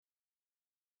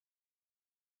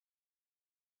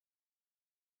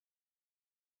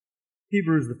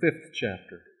Hebrews, the 5th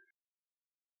chapter.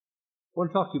 I want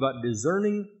to talk to you about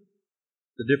discerning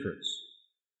the difference.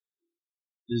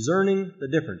 Discerning the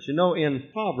difference. You know, in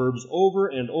Proverbs, over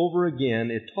and over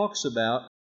again, it talks about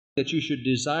that you should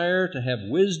desire to have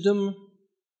wisdom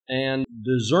and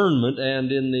discernment,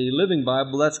 and in the Living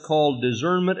Bible, that's called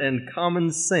discernment and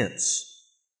common sense.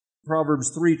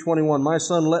 Proverbs 3:21, my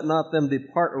son, let not them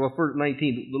depart, verse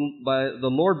 19, the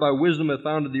Lord by wisdom hath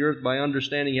founded the earth, by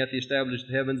understanding hath he established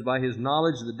the heavens, by his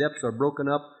knowledge the depths are broken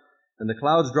up, and the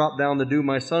clouds drop down the dew.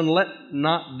 My son, let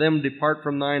not them depart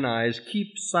from thine eyes.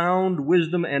 Keep sound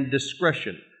wisdom and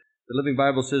discretion. The Living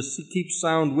Bible says, keep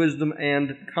sound wisdom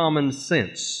and common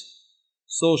sense.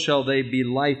 So shall they be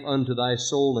life unto thy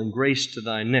soul and grace to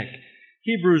thy neck.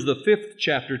 Hebrews, the 5th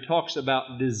chapter, talks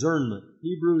about discernment.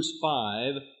 Hebrews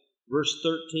 5, verse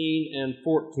 13 and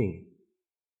 14.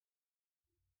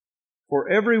 For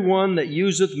every one that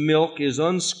useth milk is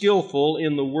unskillful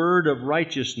in the word of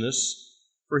righteousness,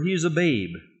 for he is a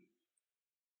babe.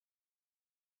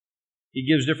 He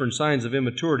gives different signs of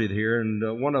immaturity here,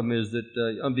 and one of them is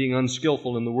that being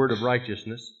unskillful in the word of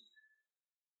righteousness.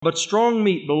 But strong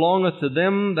meat belongeth to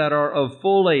them that are of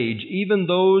full age, even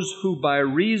those who by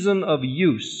reason of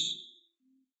use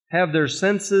have their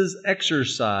senses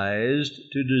exercised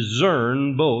to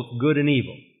discern both good and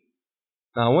evil.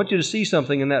 Now, I want you to see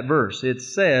something in that verse. It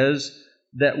says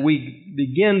that we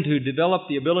begin to develop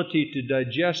the ability to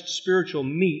digest spiritual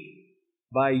meat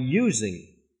by using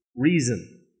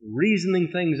reasoning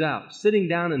things out, sitting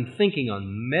down and thinking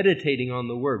on, meditating on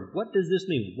the Word. What does this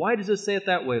mean? Why does it say it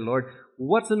that way, Lord?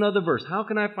 What's another verse? How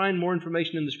can I find more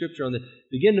information in the Scripture on this?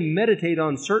 Begin to meditate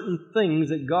on certain things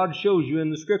that God shows you in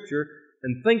the Scripture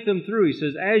and think them through. He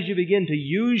says, as you begin to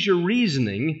use your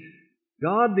reasoning,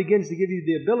 God begins to give you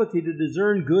the ability to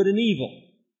discern good and evil.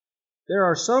 There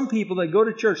are some people that go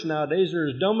to church nowadays that are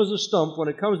as dumb as a stump when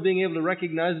it comes to being able to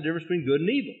recognize the difference between good and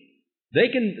evil.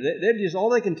 All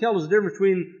they can tell is the difference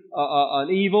between an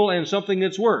evil and something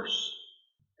that's worse.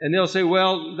 And they'll say,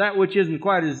 well, that which isn't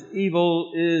quite as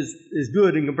evil is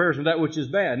good in comparison to that which is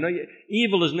bad. No,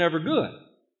 evil is never good.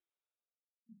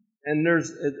 And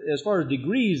as far as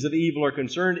degrees of evil are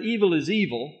concerned, evil is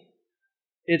evil.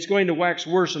 It's going to wax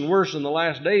worse and worse in the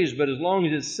last days, but as long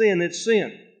as it's sin, it's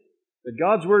sin. But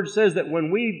God's Word says that when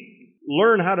we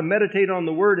learn how to meditate on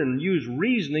the Word and use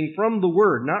reasoning from the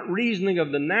Word, not reasoning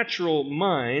of the natural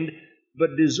mind,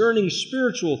 but discerning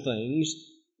spiritual things,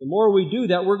 the more we do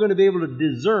that, we're going to be able to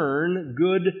discern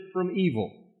good from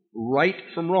evil, right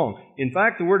from wrong. In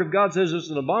fact, the Word of God says it's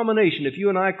an abomination if you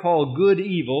and I call good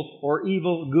evil or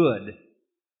evil good.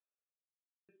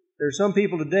 There are some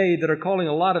people today that are calling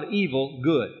a lot of evil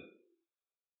good.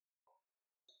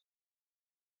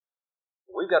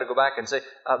 We've got to go back and say,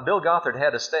 Bill Gothard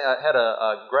had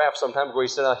a graph sometime ago where he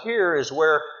said, now here is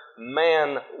where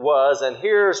man was, and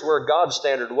here's where God's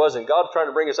standard was, and God's trying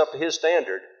to bring us up to His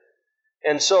standard.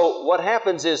 And so what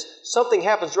happens is something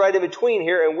happens right in between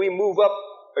here, and we move up,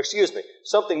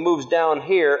 something moves down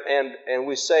here, and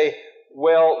we say,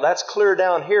 well, that's clear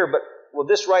down here, but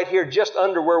this right here just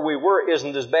under where we were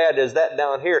isn't as bad as that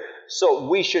down here, so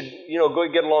we should, go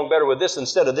get along better with this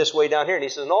instead of this way down here. And he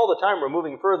says, and all the time we're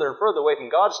moving further and further away from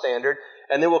God's standard,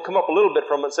 and then we'll come up a little bit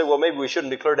from it and say, well, maybe we shouldn't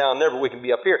be clear down there, but we can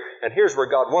be up here. And here's where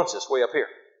God wants us, way up here.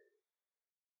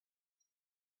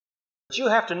 But you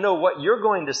have to know what you're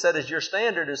going to set as your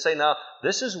standard and say, now,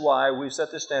 this is why we've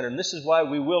set this standard, and this is why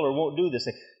we will or won't do this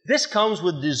thing. This comes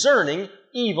with discerning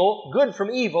evil, good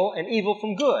from evil, and evil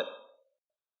from good.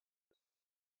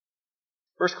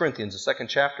 1 Corinthians, the 2nd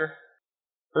chapter,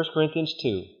 1 Corinthians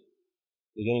 2,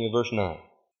 beginning of verse 9.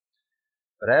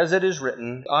 But as it is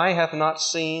written, eye hath not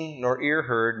seen, nor ear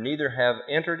heard, neither have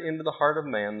entered into the heart of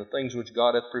man the things which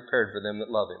God hath prepared for them that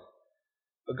love Him.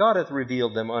 But God hath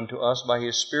revealed them unto us by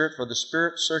His Spirit, for the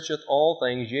Spirit searcheth all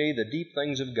things, yea, the deep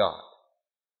things of God.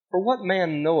 For what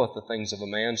man knoweth the things of a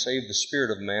man, save the Spirit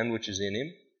of man which is in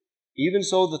him? Even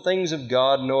so the things of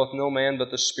God knoweth no man but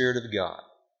the Spirit of God.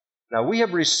 Now we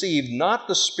have received not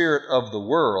the spirit of the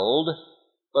world,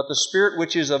 but the Spirit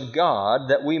which is of God,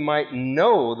 that we might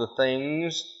know the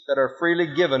things that are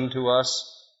freely given to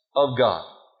us of God.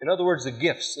 In other words, the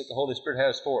gifts that the Holy Spirit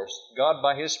has for us. God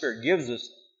by His Spirit gives us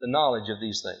the knowledge of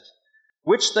these things.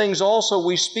 Which things also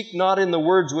we speak not in the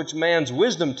words which man's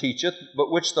wisdom teacheth,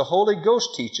 but which the Holy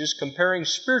Ghost teaches, comparing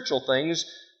spiritual things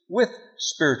with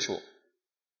spiritual.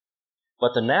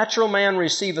 But the natural man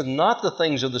receiveth not the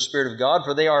things of the Spirit of God,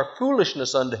 for they are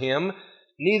foolishness unto him,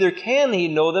 neither can he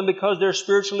know them because they're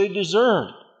spiritually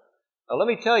discerned. Now let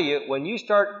me tell you, when you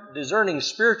start discerning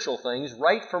spiritual things,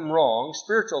 right from wrong,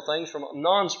 spiritual things from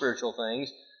non-spiritual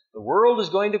things, The world is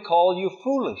going to call you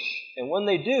foolish. And when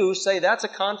they do, say that's a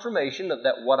confirmation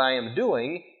that what I am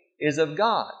doing is of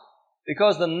God.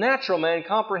 Because the natural man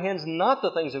comprehends not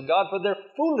the things of God, for their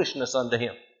foolishness unto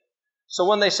him. So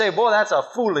when they say, boy, that's a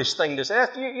foolish thing to say,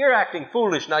 you're acting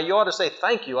foolish. Now you ought to say,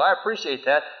 thank you, I appreciate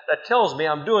that. That tells me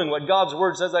I'm doing what God's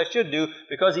Word says I should do,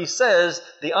 because He says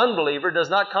the unbeliever does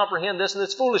not comprehend this and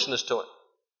it's foolishness to him.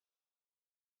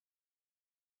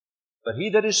 But he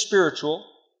that is spiritual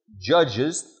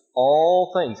judges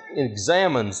all things,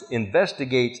 examines,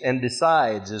 investigates, and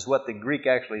decides, is what the Greek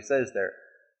actually says there.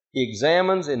 He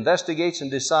examines, investigates,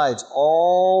 and decides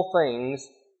all things,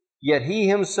 yet he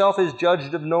himself is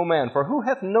judged of no man. For who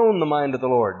hath known the mind of the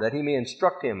Lord, that he may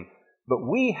instruct him? But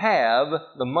we have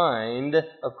the mind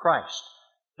of Christ.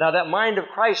 Now that mind of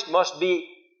Christ must be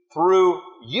through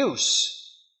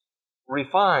use,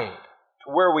 refined,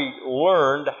 to where we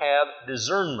learn to have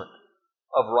discernment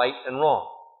of right and wrong.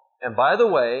 And by the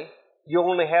way, you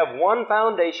only have one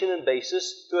foundation and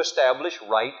basis to establish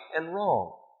right and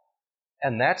wrong.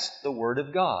 And that's the Word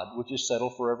of God, which is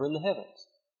settled forever in the heavens.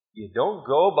 You don't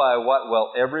go by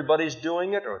what, everybody's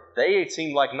doing it, or they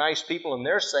seem like nice people and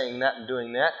they're saying that and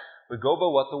doing that. We go by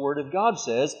what the Word of God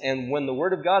says, and when the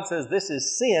Word of God says this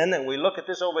is sin, and we look at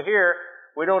this over here,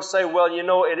 we don't say,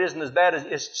 it isn't as bad as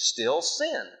it's still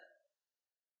sin.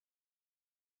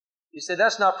 You say,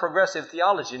 that's not progressive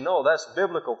theology. No, that's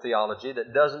biblical theology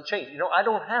that doesn't change. I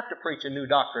don't have to preach a new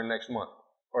doctrine next month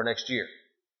or next year.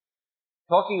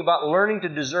 Talking about learning to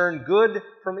discern good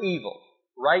from evil,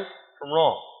 right from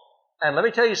wrong. And let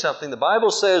me tell you something. The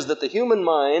Bible says that the human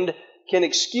mind can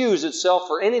excuse itself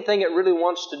for anything it really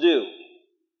wants to do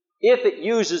if it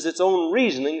uses its own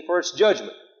reasoning for its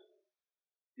judgment.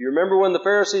 You remember when the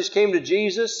Pharisees came to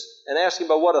Jesus and asked Him,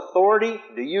 by what authority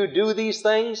do you do these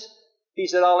things? He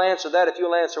said, I'll answer that if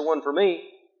you'll answer one for me.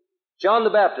 John the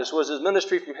Baptist, was his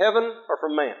ministry from heaven or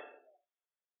from man?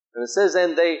 And it says,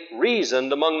 and they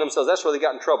reasoned among themselves. That's where they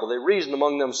got in trouble. They reasoned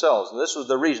among themselves. And this was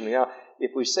their reasoning. Now,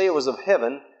 if we say it was of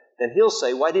heaven, then He'll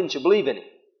say, why didn't you believe in Him?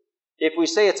 If we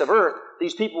say it's of earth,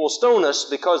 these people will stone us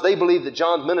because they believe that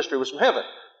John's ministry was from heaven.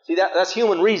 See, that's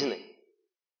human reasoning.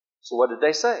 So what did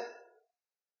they say?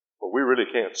 Well, we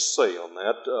really can't say on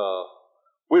that.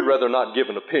 We'd rather not give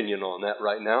an opinion on that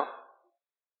right now.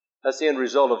 That's the end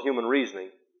result of human reasoning.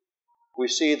 We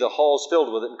see the halls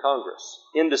filled with it in Congress.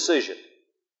 Indecision.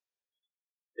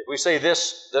 If we say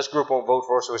this group won't vote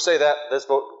for us, or we say that, this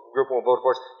group won't vote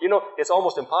for us. It's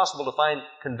almost impossible to find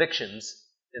convictions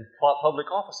in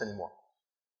public office anymore.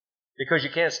 Because you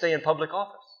can't stay in public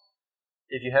office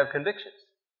if you have convictions.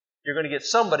 You're going to get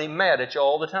somebody mad at you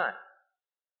all the time.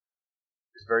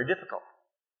 It's very difficult.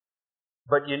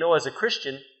 But as a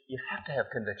Christian, you have to have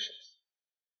convictions.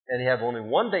 And you have only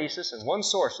one basis and one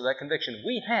source for that conviction.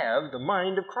 We have the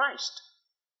mind of Christ.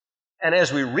 And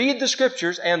as we read the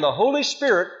Scriptures and the Holy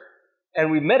Spirit,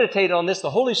 and we meditate on this, the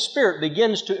Holy Spirit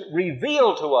begins to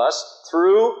reveal to us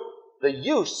through the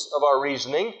use of our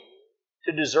reasoning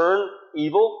to discern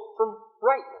evil from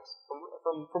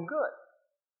rightness, from good.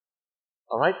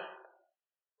 All right?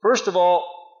 First of all,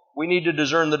 we need to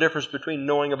discern the difference between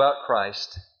knowing about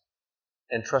Christ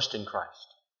and trusting Christ.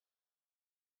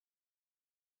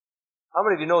 How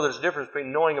many of you know there's a difference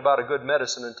between knowing about a good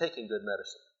medicine and taking good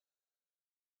medicine?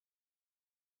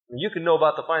 You can know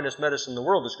about the finest medicine in the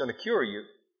world that's going to cure you.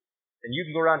 And you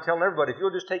can go around telling everybody, if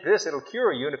you'll just take this, it'll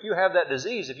cure you. And if you have that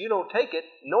disease, if you don't take it,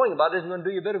 knowing about it isn't going to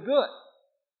do you a bit of good.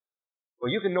 Well,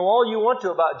 you can know all you want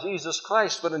to about Jesus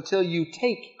Christ, but until you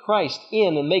take Christ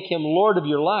in and make Him Lord of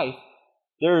your life,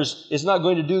 it's not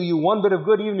going to do you one bit of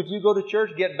good, even if you go to church,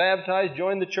 get baptized,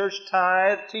 join the church,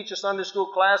 tithe, teach a Sunday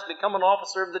school class, become an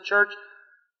officer of the church.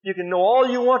 You can know all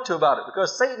you want to about it,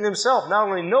 because Satan himself not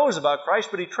only knows about Christ,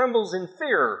 but he trembles in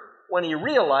fear when he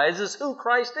realizes who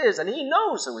Christ is, and he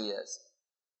knows who He is.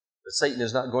 But Satan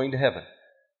is not going to heaven.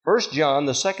 1 John,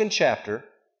 the 2nd chapter,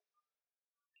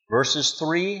 verses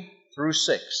 3 through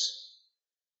 6.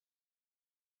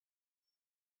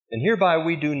 And hereby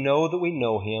we do know that we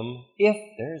know Him, if,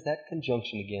 there's that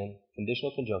conjunction again,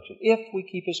 conditional conjunction, if we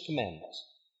keep His commandments.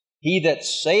 He that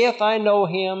saith, I know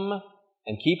Him,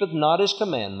 and keepeth not His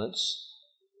commandments,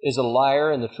 is a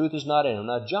liar, and the truth is not in him.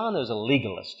 Now, John is a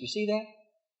legalist. You see that?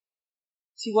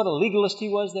 See what a legalist he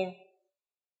was there?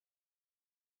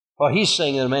 Well, he's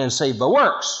saying that a man's saved by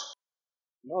works.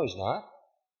 No, he's not.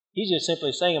 He's just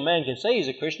simply saying a man can say he's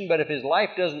a Christian, but if his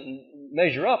life doesn't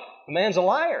measure up, the man's a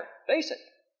liar. Face it.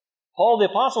 Paul the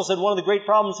Apostle said one of the great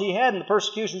problems he had in the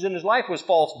persecutions in his life was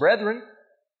false brethren.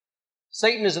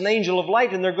 Satan is an angel of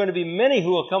light, and there are going to be many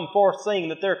who will come forth saying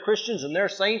that they're Christians and they're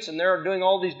saints and they're doing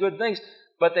all these good things.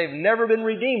 but they've never been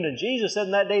redeemed. And Jesus said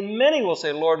in that day, many will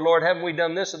say, Lord, Lord, haven't we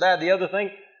done this or that, the other thing?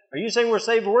 Are you saying we're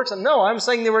saved for works? No, I'm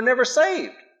saying they were never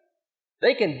saved.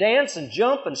 They can dance and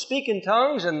jump and speak in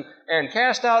tongues and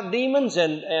cast out demons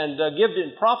and give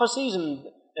prophecies and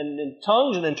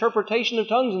tongues and interpretation of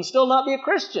tongues and still not be a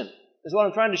Christian, is what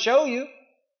I'm trying to show you.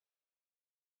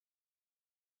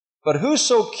 But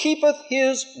whoso keepeth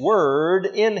His word,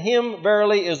 in him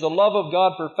verily is the love of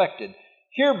God perfected.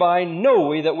 Hereby know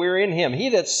we that we are in Him. He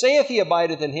that saith he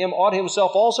abideth in Him ought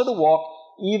himself also to walk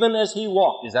even as He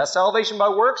walked. Is that salvation by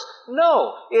works?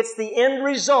 No. It's the end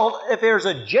result. If there's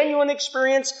a genuine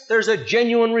experience, there's a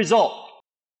genuine result.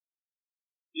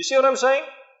 You see what I'm saying?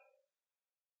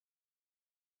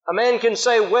 A man can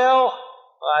say, well,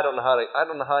 I don't know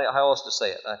how else to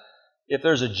say it. If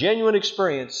there's a genuine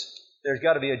experience, there's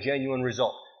got to be a genuine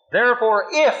result. Therefore,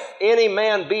 if any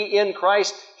man be in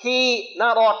Christ, he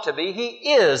not ought to be,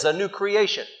 he is a new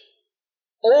creation.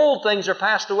 Old things are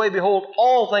passed away. Behold,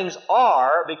 all things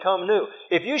are become new.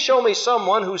 If you show me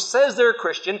someone who says they're a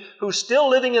Christian, who's still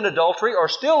living in adultery or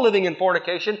still living in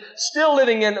fornication, still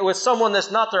living with someone that's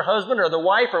not their husband or the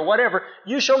wife or whatever,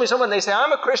 you show me someone, they say,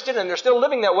 I'm a Christian, and they're still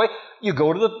living that way, you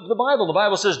go to the Bible. The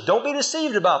Bible says, don't be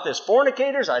deceived about this.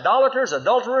 Fornicators, idolaters,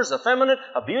 adulterers, effeminate,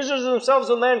 abusers of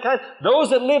themselves and mankind, those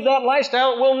that live that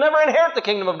lifestyle will never inherit the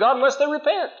kingdom of God unless they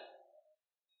repent.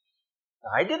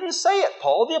 I didn't say it.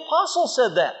 Paul the Apostle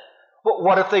said that. But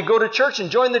what if they go to church and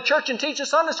join the church and teach a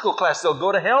Sunday school class? They'll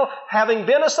go to hell having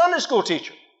been a Sunday school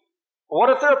teacher.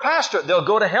 What if they're a pastor? They'll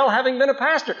go to hell having been a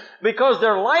pastor because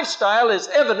their lifestyle is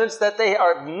evidence that they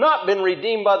have not been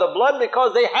redeemed by the blood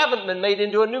because they haven't been made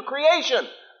into a new creation.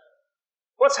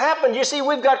 What's happened? You see,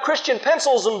 we've got Christian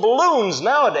pencils and balloons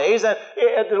nowadays. And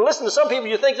listen to some people,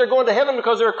 you think they're going to heaven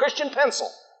because they're a Christian pencil.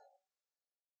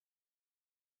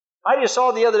 I just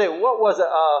saw the other day, what was it?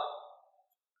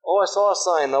 I saw a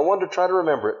sign. I wanted to try to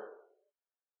remember it.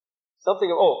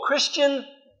 Christian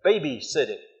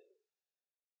babysitting.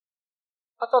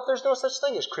 I thought there's no such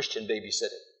thing as Christian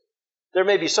babysitting. There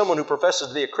may be someone who professes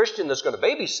to be a Christian that's going to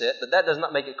babysit, but that does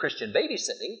not make it Christian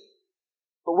babysitting.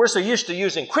 But we're so used to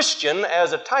using Christian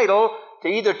as a title to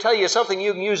either tell you something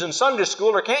you can use in Sunday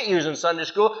school or can't use in Sunday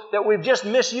school that we've just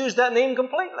misused that name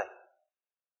completely.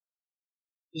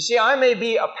 You see, I may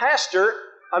be a pastor.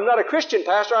 I'm not a Christian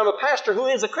pastor. I'm a pastor who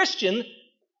is a Christian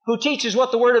who teaches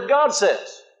what the Word of God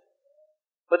says.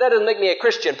 But that doesn't make me a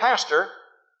Christian pastor.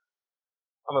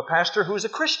 I'm a pastor who is a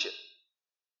Christian.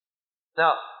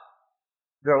 Now,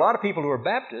 there are a lot of people who are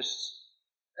Baptists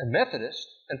and Methodists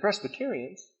and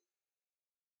Presbyterians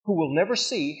who will never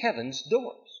see heaven's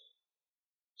doors.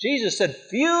 Jesus said,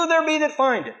 few there be that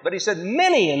find it. But He said,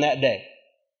 many in that day,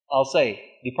 I'll say,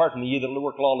 depart from me, ye that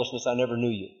work lawlessness, I never knew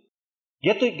you.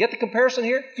 Get the comparison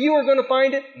here? Few are going to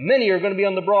find it. Many are going to be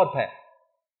on the broad path.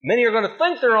 Many are going to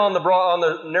think they're on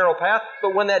the narrow path,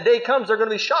 but when that day comes, they're going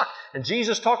to be shocked. And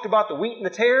Jesus talked about the wheat and the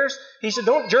tares. He said,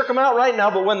 don't jerk them out right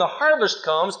now, but when the harvest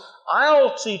comes,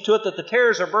 I'll see to it that the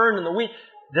tares are burned and the wheat.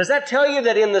 Does that tell you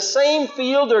that in the same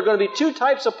field there are going to be two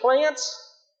types of plants?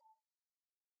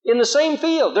 In the same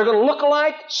field. They're going to look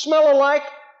alike, smell alike,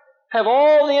 have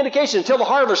all the indication until the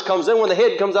harvest comes. Then when the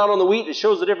head comes out on the wheat, it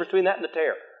shows the difference between that and the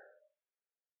tare.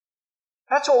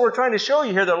 That's what we're trying to show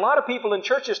you here. There are a lot of people in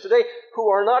churches today who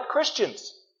are not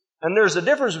Christians. And there's a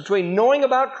difference between knowing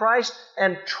about Christ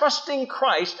and trusting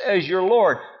Christ as your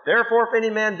Lord. Therefore, if any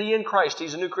man be in Christ,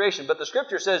 he's a new creation. But the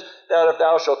Scripture says that if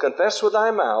thou shalt confess with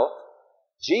thy mouth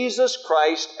Jesus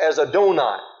Christ as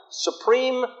Adonai,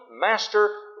 supreme master,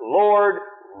 Lord,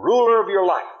 ruler of your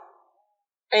life,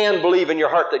 and believe in your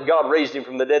heart that God raised Him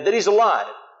from the dead, that He's alive,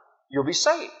 you'll be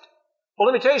saved. Well,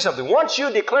 let me tell you something. Once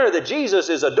you declare that Jesus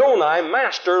is Adonai,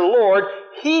 Master, Lord,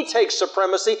 He takes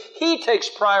supremacy, He takes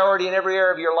priority in every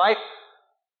area of your life,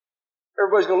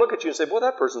 everybody's going to look at you and say, boy,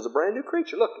 that person's a brand new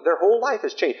creature. Look, their whole life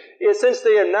has changed. Since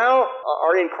they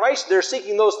are in Christ, they're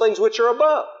seeking those things which are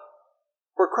above,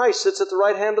 where Christ sits at the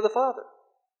right hand of the Father.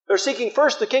 They're seeking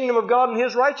first the kingdom of God and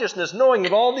His righteousness, knowing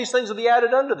that all these things will be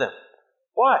added unto them.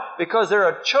 Why? Because they're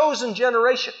a chosen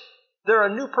generation. They're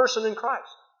a new person in Christ.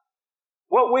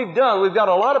 What we've done, we've got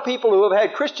a lot of people who have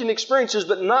had Christian experiences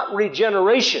but not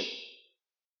regeneration.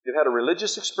 They've had a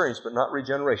religious experience but not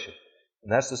regeneration.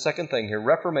 And that's the second thing here,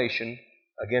 reformation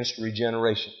against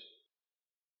regeneration.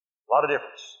 A lot of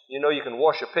difference. You know, you can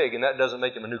wash a pig and that doesn't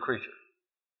make him a new creature.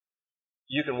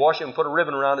 You can wash him and put a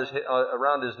ribbon around his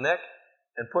neck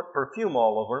and put perfume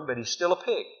all over him, but he's still a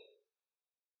pig.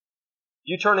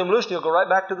 You turn him loose and he'll go right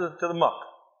back to the muck.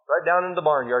 Right down into the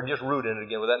barnyard, just root in it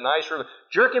again with that nice ribbon.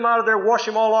 Jerk him out of there, wash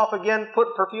him all off again,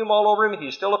 put perfume all over him, and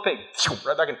he's still a pig.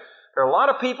 Right back in. There are a lot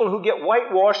of people who get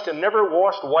whitewashed and never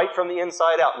washed white from the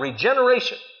inside out.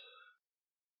 Regeneration.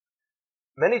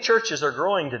 Many churches are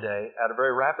growing today at a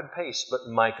very rapid pace, but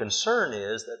my concern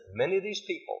is that many of these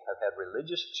people have had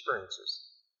religious experiences,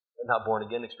 but not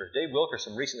born-again experience. Dave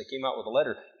Wilkerson recently came out with a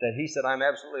letter that he said, I'm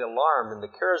absolutely alarmed. In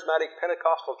the charismatic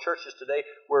Pentecostal churches today,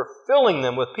 we're filling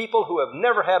them with people who have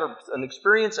never had an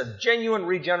experience of genuine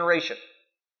regeneration.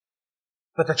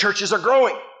 But the churches are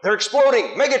growing. They're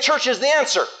exploding. Mega church is the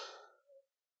answer.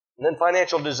 And then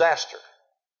financial disaster.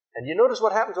 And you notice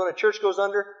what happens when a church goes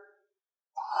under?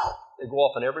 They go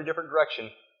off in every different direction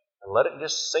and let it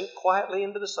just sink quietly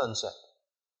into the sunset.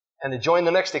 And they join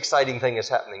the next exciting thing is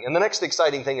happening. And the next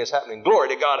exciting thing is happening. Glory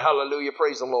to God. Hallelujah.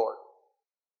 Praise the Lord.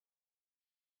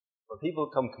 When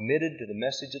people become committed to the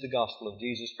message of the gospel of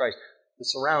Jesus Christ, the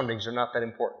surroundings are not that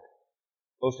important.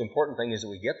 The most important thing is that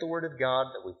we get the Word of God,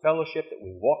 that we fellowship, that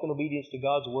we walk in obedience to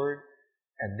God's Word,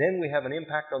 and then we have an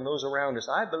impact on those around us.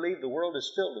 I believe the world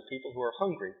is filled with people who are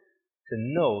hungry to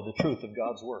know the truth of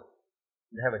God's Word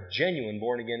and to have a genuine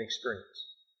born-again experience.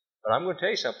 But I'm going to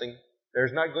tell you something.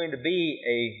 There's not going to be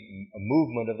a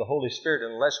movement of the Holy Spirit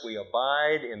unless we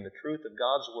abide in the truth of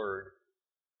God's Word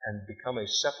and become a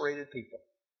separated people.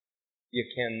 You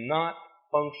cannot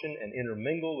function and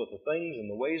intermingle with the things and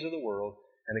the ways of the world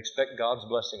and expect God's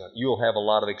blessing on it. You'll have a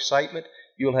lot of excitement.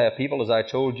 You'll have people, as I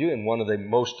told you, in one of the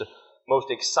most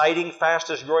exciting,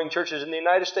 fastest growing churches in the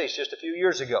United States just a few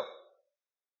years ago.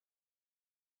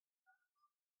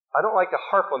 I don't like to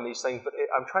harp on these things, but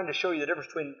I'm trying to show you the difference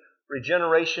between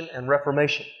regeneration and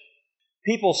reformation.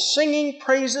 People singing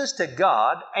praises to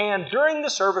God and during the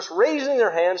service raising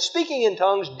their hands, speaking in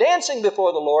tongues, dancing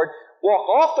before the Lord, walk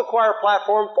off the choir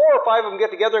platform, 4 or 5 of them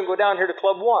get together and go down here to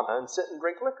Club One and sit and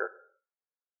drink liquor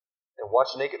and watch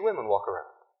naked women walk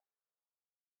around.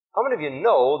 How many of you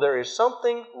know there is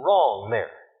something wrong there?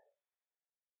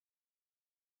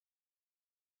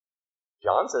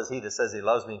 John says, he that says he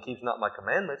loves me and keeps not my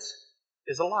commandments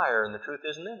is a liar, and the truth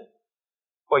isn't in him.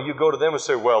 Well, you go to them and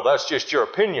say, well, that's just your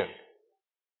opinion.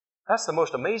 That's the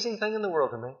most amazing thing in the world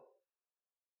to me.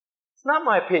 It's not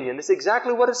my opinion. It's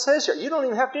exactly what it says here. You don't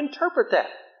even have to interpret that.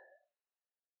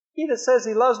 He that says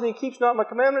he loves me and keeps not my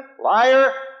commandment,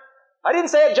 liar. I didn't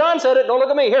say it. John said it. Don't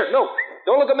look at me. Here, no.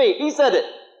 Don't look at me. He said it.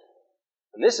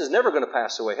 And this is never going to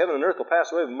pass away. Heaven and earth will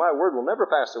pass away, but my word will never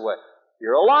pass away.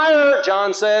 You're a liar,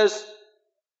 John says.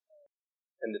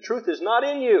 And the truth is not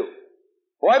in you.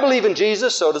 Well, I believe in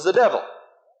Jesus, so does the devil.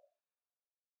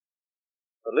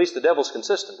 At least the devil's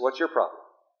consistent. What's your problem?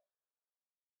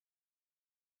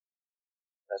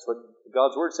 That's what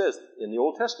God's Word says. In the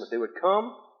Old Testament, they would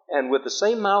come, and with the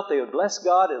same mouth they would bless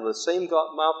God, and with the same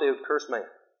mouth they would curse man.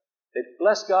 They'd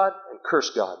bless God and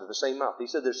curse God with the same mouth. He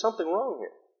said, there's something wrong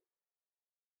here.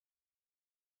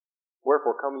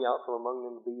 Wherefore come ye out from among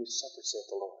them and be ye separate, saith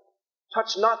the Lord.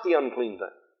 Touch not the unclean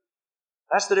thing.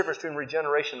 That's the difference between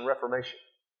regeneration and reformation.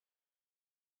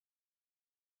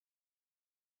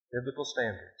 Biblical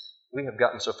standards. We have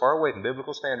gotten so far away from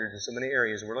biblical standards in so many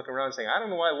areas, and we're looking around and saying, I don't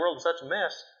know why the world is such a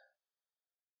mess.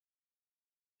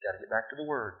 You've got to get back to the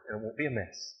Word, and it won't be a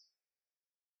mess.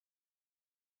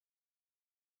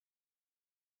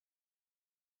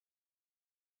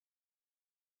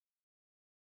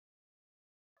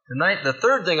 Tonight, the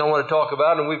third thing I want to talk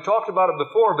about, and we've talked about it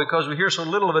before because we hear so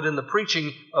little of it in the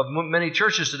preaching of many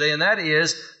churches today, and that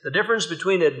is the difference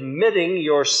between admitting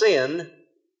your sin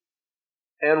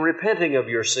and repenting of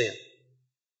your sin.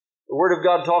 The Word of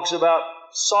God talks about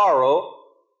sorrow,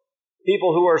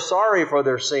 people who are sorry for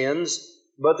their sins,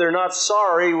 but they're not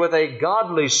sorry with a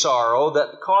godly sorrow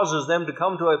that causes them to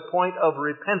come to a point of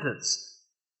repentance.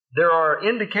 There are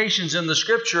indications in the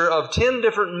Scripture of 10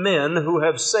 different men who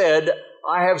have said,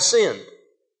 I have sinned.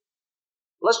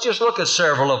 Let's just look at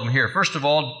several of them here. First of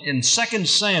all, in 2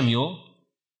 Samuel,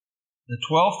 the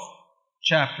 12th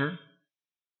chapter,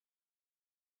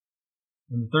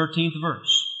 in the 13th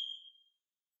verse.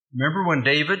 Remember when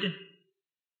David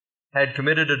had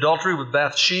committed adultery with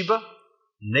Bathsheba?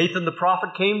 Nathan the prophet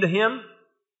came to him.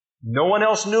 No one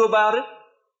else knew about it.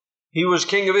 He was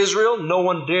king of Israel. No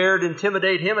one dared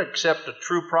intimidate him except a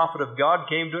true prophet of God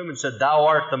came to him and said, Thou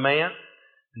art the man.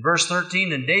 In verse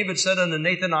 13, And David said unto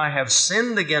Nathan, I have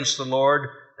sinned against the Lord.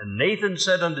 And Nathan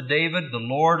said unto David, The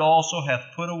Lord also hath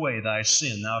put away thy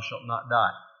sin. Thou shalt not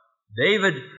die.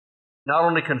 David not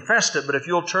only confessed it, but if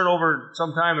you'll turn over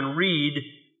sometime and read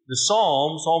the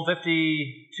Psalm, Psalm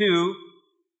 52,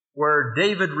 where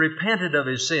David repented of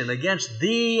his sin. Against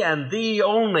thee and thee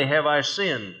only have I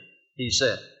sinned, he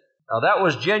said. Now that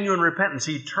was genuine repentance.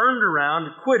 He turned around,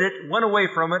 quit it, went away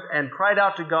from it, and cried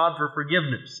out to God for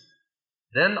forgiveness.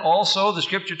 Then also the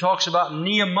Scripture talks about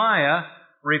Nehemiah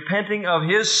repenting of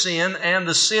his sin and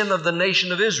the sin of the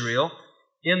nation of Israel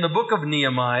in the book of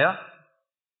Nehemiah,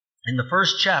 in the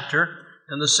 1st chapter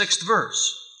and the 6th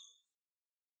verse.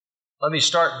 Let me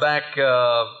start back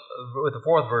with the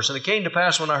 4th verse. And it came to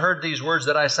pass when I heard these words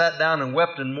that I sat down and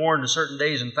wept and mourned a certain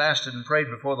days and fasted and prayed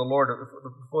before the Lord,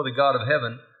 before the God of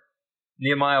heaven.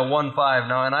 Nehemiah 1:5.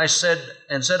 Now, and I said,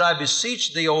 I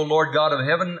beseech thee, O Lord God of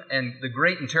heaven, and the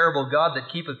great and terrible God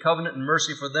that keepeth covenant and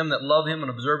mercy for them that love him and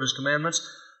observe his commandments,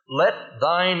 let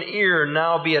thine ear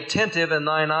now be attentive and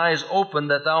thine eyes open,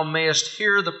 that thou mayest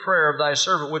hear the prayer of thy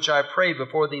servant, which I pray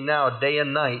before thee now, day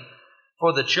and night,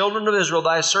 for the children of Israel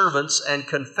thy servants, and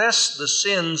confess the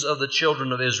sins of the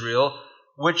children of Israel,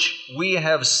 which we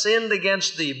have sinned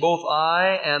against thee. Both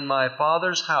I and my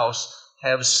father's house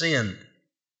have sinned.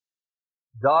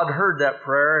 God heard that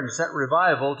prayer and sent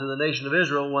revival to the nation of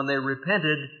Israel when they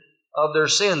repented of their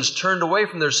sins, turned away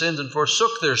from their sins, and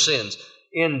forsook their sins.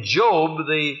 In Job,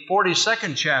 the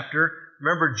 42nd chapter,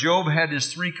 remember Job had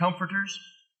his 3 comforters?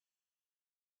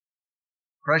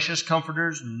 Precious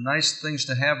comforters, nice things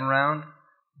to have around.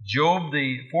 Job,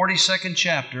 the 42nd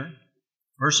chapter,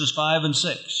 verses 5 and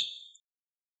 6.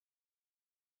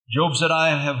 Job said,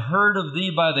 I have heard of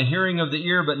thee by the hearing of the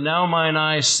ear, but now mine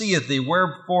eye seeth thee.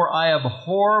 Wherefore I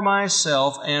abhor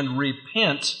myself and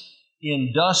repent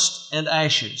in dust and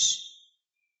ashes.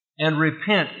 And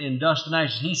repent in dust and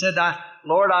ashes. He said,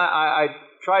 Lord, I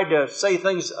tried to say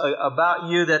things about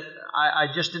you that I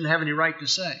just didn't have any right to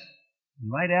say.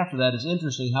 And right after that, it's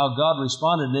interesting how God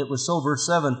responded, and it was so, verse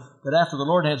 7, that after the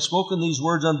Lord had spoken these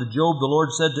words unto Job, the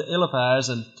Lord said to Eliphaz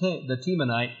and the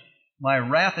Temanite, My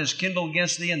wrath is kindled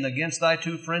against thee and against thy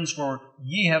 2 friends, for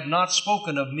ye have not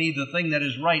spoken of me the thing that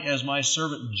is right, as my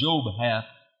servant Job hath.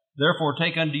 Therefore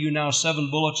take unto you now 7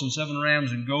 bullocks and 7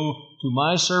 rams, and go to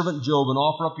my servant Job, and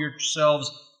offer up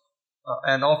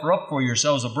for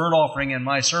yourselves a burnt offering, and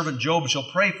my servant Job shall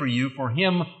pray for you, for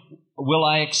him will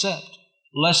I accept,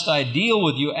 lest I deal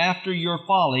with you after your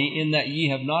folly, in that ye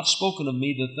have not spoken of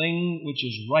me the thing which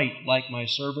is right, like my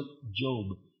servant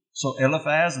Job. So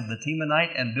Eliphaz the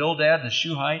Temanite, and Bildad the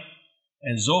Shuhite,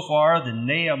 and Zophar the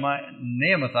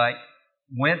Naamathite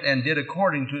went and did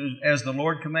according to as the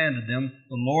Lord commanded them.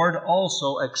 The Lord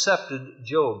also accepted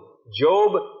Job.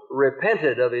 Job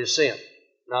repented of his sin.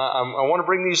 Now, I want to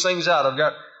bring these things out. I've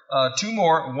got 2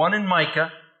 more. One in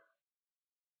Micah.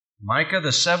 Micah, the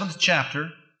 7th chapter.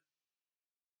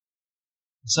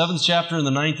 The 7th chapter and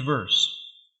the 9th verse.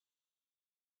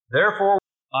 Therefore,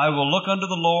 I will look unto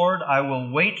the Lord. I will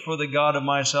wait for the God of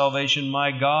my salvation.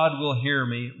 My God will hear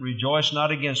me. Rejoice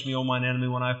not against me, O mine enemy.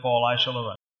 When I fall, I shall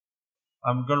arise.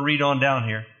 I'm going to read on down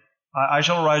here. I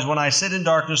shall arise. When I sit in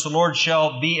darkness, the Lord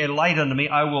shall be a light unto me.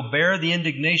 I will bear the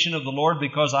indignation of the Lord,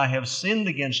 because I have sinned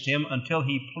against him, until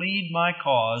he plead my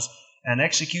cause and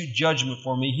execute judgment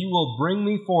for me. He will bring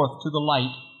me forth to the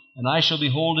light, and I shall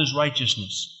behold his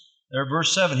righteousness. There,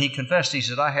 verse 7, he confessed. He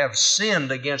said, I have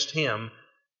sinned against him.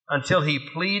 Until he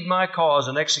plead my cause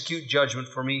and execute judgment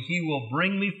for me, he will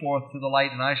bring me forth to the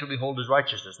light, and I shall behold his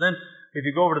righteousness. Then, if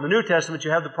you go over to the New Testament,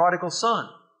 you have the prodigal son.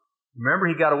 Remember,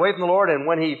 he got away from the Lord, and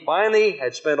when he finally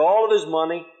had spent all of his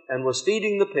money and was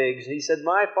feeding the pigs, he said,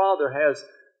 my father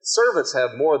servants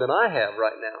have more than I have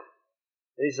right now.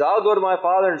 And he said, I'll go to my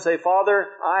father and say, Father,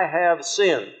 I have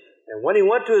sinned. And when he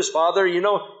went to his father, he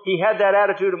had that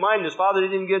attitude of mind. His father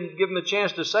didn't even give him a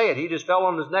chance to say it. He just fell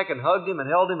on his neck and hugged him and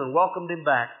held him and welcomed him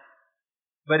back.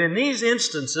 But in these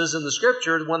instances in the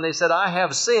Scripture, when they said, I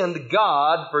have sinned,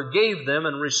 God forgave them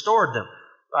and restored them.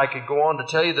 I could go on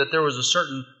to tell you that there was a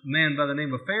certain man by the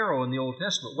name of Pharaoh in the Old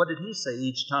Testament. What did he say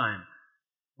each time?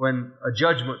 When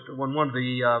one of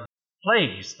the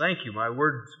plagues, thank you, my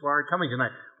words aren't coming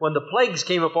tonight. When the plagues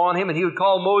came upon him, and he would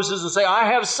call Moses and say, I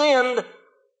have sinned,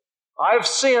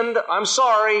 I'm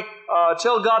sorry,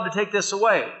 tell God to take this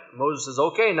away. Moses says,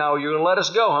 okay, now you're going to let us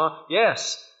go, huh?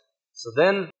 Yes. So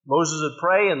then Moses would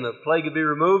pray, and the plague would be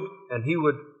removed, and he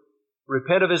would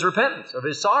repent of his repentance, of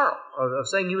his sorrow, of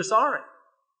saying he was sorry.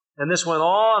 And this went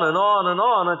on and on and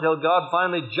on until God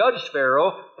finally judged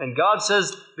Pharaoh. And God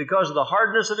says, because of the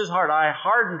hardness of his heart, I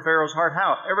hardened Pharaoh's heart.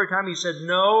 How? Every time he said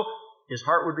no, his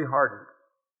heart would be hardened.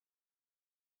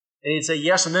 And he'd say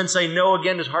yes and then say no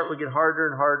again. His heart would get harder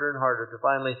and harder and harder until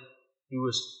finally he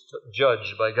was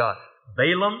judged by God.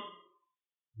 Balaam,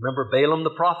 remember Balaam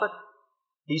the prophet?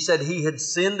 He said he had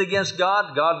sinned against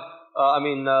God.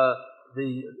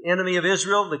 The enemy of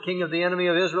Israel, the king of the enemy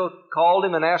of Israel, called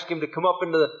him and asked him to come up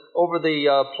over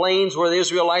the plains where the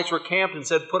Israelites were camped, and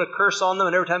said, put a curse on them,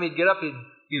 and every time he'd get up,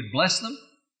 he'd bless them.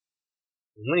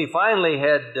 And when he finally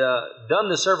had done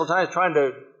this several times, trying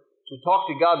to talk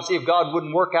to God and see if God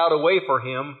wouldn't work out a way for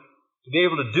him, to be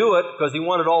able to do it because he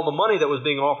wanted all the money that was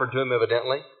being offered to him,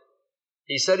 evidently.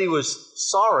 He said he was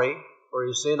sorry for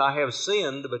his sin. I have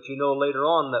sinned, but you know later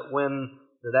on that when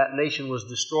that nation was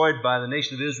destroyed by the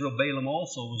nation of Israel, Balaam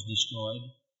also was destroyed.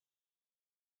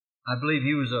 I believe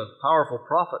he was a powerful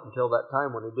prophet until that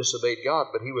time when he disobeyed God,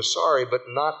 but he was sorry, but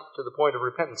not to the point of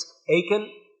repentance. Achan,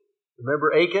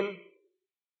 remember Achan?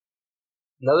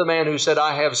 Another man who said,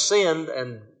 I have sinned,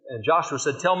 and Joshua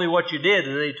said, tell me what you did.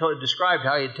 And then he described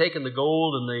how he had taken the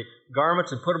gold and the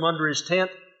garments and put them under his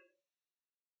tent.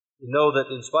 You know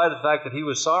that in spite of the fact that he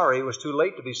was sorry, it was too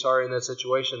late to be sorry in that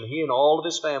situation. He and all of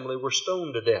his family were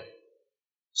stoned to death.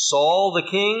 Saul the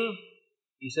king,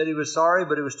 he said he was sorry,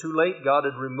 but it was too late. God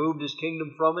had removed his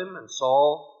kingdom from him, and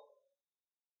Saul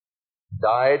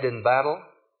died in battle.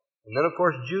 And then, of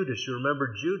course, Judas. You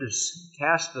remember Judas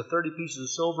cast the 30 pieces of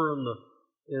silver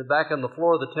back on the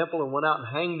floor of the temple and went out and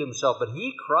hanged himself. But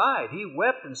he cried, he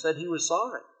wept and said he was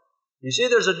sorry. You see,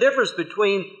 there's a difference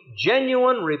between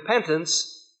genuine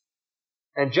repentance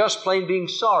and just plain being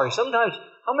sorry. Sometimes,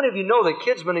 how many of you know that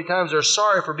kids many times are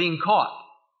sorry for being caught,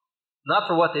 not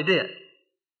for what they did?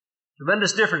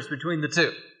 Tremendous difference between the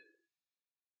two.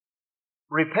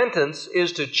 Repentance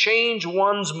is to change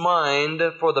one's mind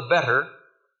for the better,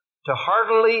 to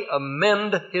heartily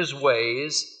amend his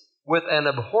ways with an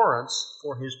abhorrence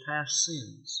for his past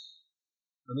sins.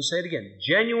 Let me say it again.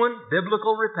 Genuine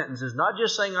biblical repentance is not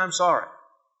just saying, I'm sorry.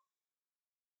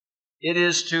 It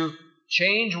is to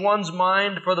change one's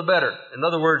mind for the better. In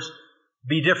other words,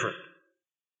 be different.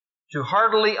 To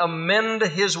heartily amend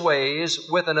his ways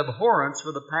with an abhorrence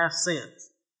for the past sins.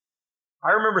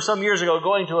 I remember some years ago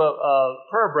going to a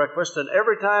prayer breakfast, and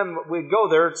every time we'd go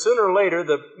there, sooner or later,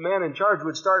 the man in charge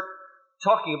would start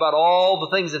talking about all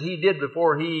the things that he did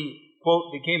before he,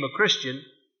 quote, became a Christian,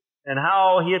 and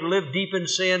how he had lived deep in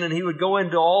sin, and he would go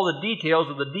into all the details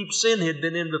of the deep sin he had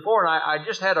been in before, and I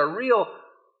just had a real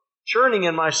churning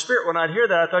in my spirit when I'd hear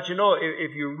that. I thought, you know,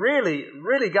 if you really,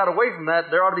 really got away from that,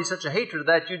 there ought to be such a hatred of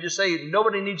that, you just say,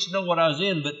 nobody needs to know what I was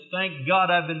in, but thank God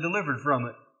I've been delivered from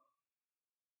it.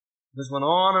 This went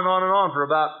on and on and on for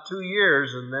about 2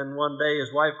 years, and then one day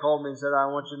his wife called me and said,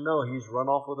 I want you to know he's run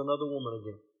off with another woman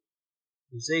again.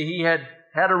 You see, he had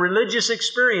had a religious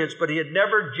experience, but he had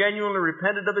never genuinely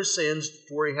repented of his sins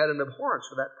to where he had an abhorrence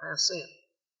for that past sin.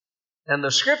 And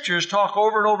the Scriptures talk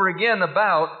over and over again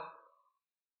about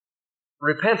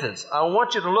repentance. I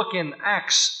want you to look in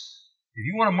Acts. If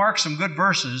you want to mark some good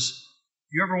verses,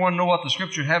 if you ever want to know what the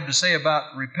Scriptures have to say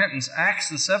about repentance, Acts,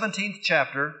 the 17th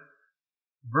chapter,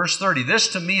 verse 30. This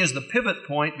to me is the pivot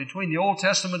point between the Old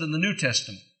Testament and the New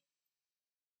Testament.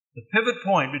 The pivot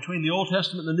point between the Old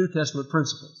Testament and the New Testament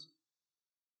principles.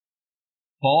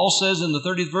 Paul says in the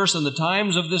 30th verse, in the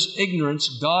times of this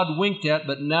ignorance God winked at,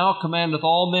 but now commandeth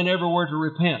all men everywhere to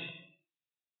repent.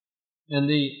 And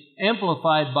the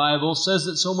Amplified Bible says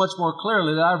it so much more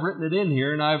clearly that I've written it in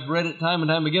here, and I've read it time and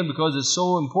time again because it's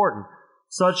so important.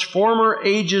 Such former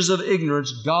ages of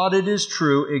ignorance, God, it is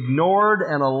true, ignored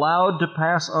and allowed to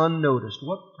pass unnoticed.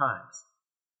 What times?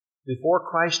 Before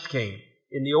Christ came.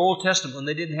 In the Old Testament, when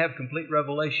they didn't have complete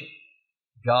revelation,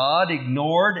 God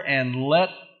ignored and let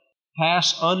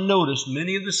pass unnoticed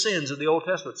many of the sins of the Old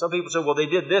Testament. Some people say, well, they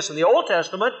did this in the Old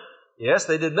Testament. Yes,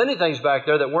 they did many things back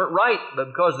there that weren't right, but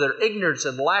because of their ignorance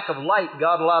and lack of light,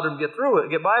 God allowed them to get through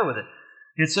it, get by with it.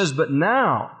 It says, but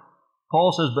now,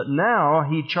 Paul says, but now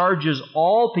He charges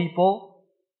all people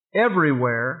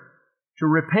everywhere to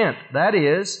repent. That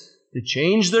is, to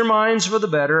change their minds for the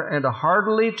better and to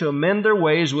heartily to amend their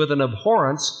ways with an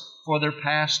abhorrence for their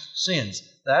past sins.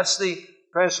 That's the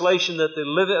translation that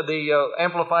the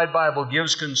Amplified Bible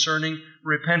gives concerning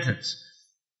repentance.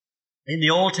 In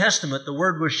the Old Testament, the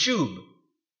word was shub.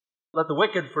 Let the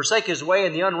wicked forsake his way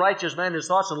and the unrighteous man his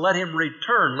thoughts, and let him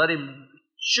return. Let him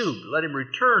shub. Let him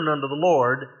return unto the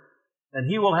Lord, and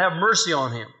He will have mercy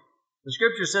on him. The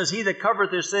Scripture says, he that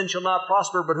covereth his sin shall not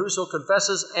prosper, but whoso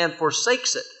confesses and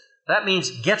forsakes it. That means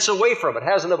gets away from it,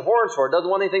 has an abhorrence for it, doesn't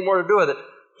want anything more to do with it.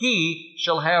 He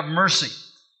shall have mercy.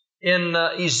 In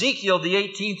Ezekiel, the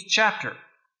 18th chapter,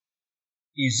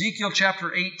 Ezekiel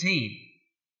chapter 18.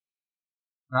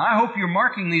 Now, I hope you're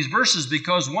marking these verses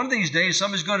because one of these days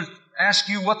somebody's going to ask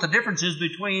you what the difference is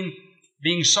between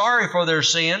being sorry for their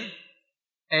sin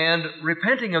and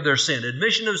repenting of their sin,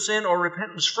 admission of sin or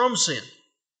repentance from sin.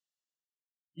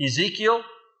 Ezekiel,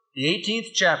 the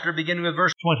 18th chapter, beginning with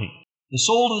verse 20. The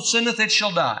soul that sinneth, it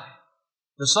shall die.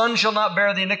 The Son shall not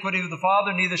bear the iniquity of the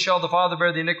Father, neither shall the Father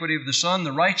bear the iniquity of the Son.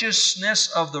 The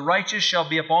righteousness of the righteous shall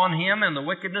be upon him, and the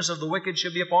wickedness of the wicked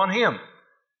shall be upon him.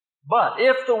 But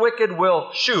if the wicked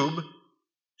will shub,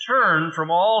 turn from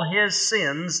all his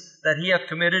sins that he hath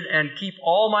committed, and keep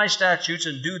all my statutes,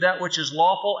 and do that which is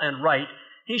lawful and right,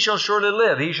 he shall surely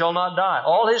live, he shall not die.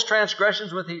 All his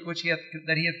transgressions that he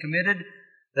hath committed,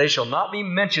 they shall not be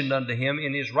mentioned unto him.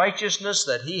 In his righteousness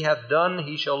that he hath done,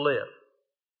 he shall live.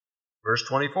 Verse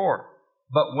 24.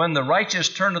 But when the righteous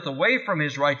turneth away from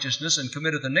his righteousness, and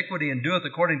committeth iniquity, and doeth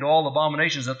according to all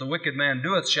abominations that the wicked man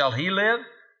doeth, shall he live?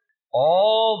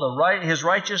 His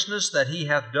righteousness that he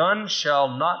hath done shall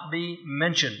not be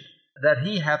mentioned. That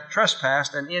he hath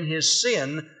trespassed, and in his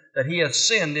sin that he hath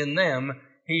sinned in them,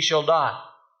 he shall die.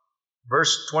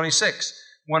 Verse 26.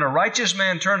 When a righteous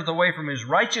man turneth away from his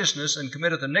righteousness, and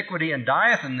committeth iniquity, and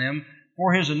dieth in them,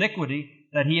 for his iniquity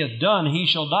that he hath done, he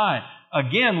shall die.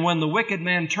 Again, when the wicked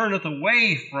man turneth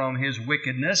away from his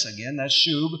wickedness, again, that's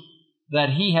shub, that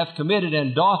he hath committed,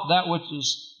 and doeth that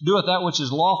which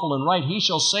is lawful and right, he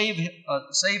shall save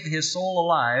his soul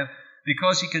alive,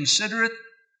 because he considereth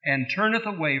and turneth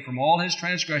away from all his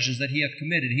transgressions that he hath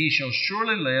committed. He shall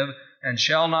surely live, and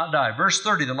shall not die. Verse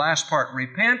 30, the last part.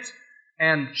 Repent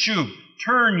and shub.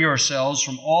 Turn yourselves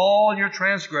from all your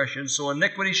transgressions, so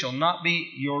iniquity shall not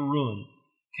be your ruin.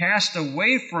 Cast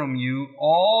away from you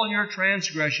all your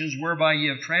transgressions whereby ye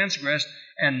have transgressed,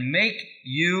 and make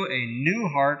you a new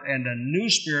heart and a new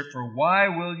spirit, for why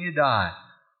will you die?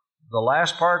 The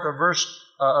last part of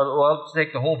let's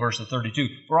take the whole verse of 32.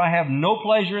 For I have no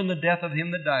pleasure in the death of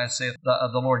him that dieth, saith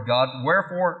the Lord God.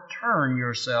 Wherefore turn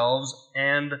yourselves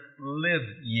and live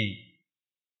ye.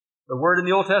 The word in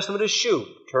the Old Testament is shub,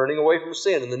 turning away from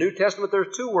sin. In the New Testament,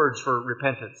 there's two words for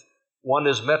repentance. One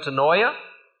is metanoia,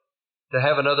 to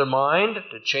have another mind,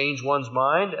 to change one's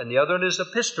mind, and the other one is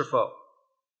epistropho,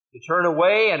 to turn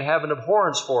away and have an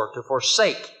abhorrence for, to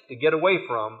forsake, to get away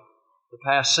from the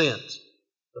past sins.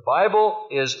 The Bible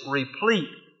is replete.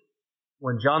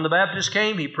 When John the Baptist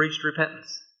came, he preached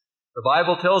repentance. The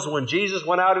Bible tells when Jesus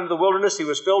went out into the wilderness, he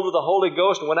was filled with the Holy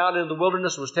Ghost and went out into the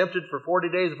wilderness and was tempted for 40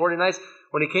 days and 40 nights.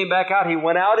 When he came back out, he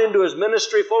went out into his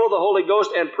ministry full of the Holy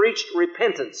Ghost and preached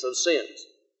repentance of sins.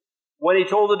 When he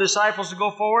told the disciples to go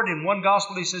forward, in one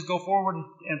gospel he says, go forward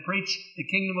and preach the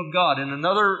kingdom of God. In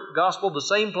another gospel, the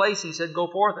same place, he said, go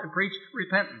forth and preach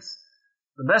repentance.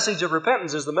 The message of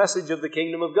repentance is the message of the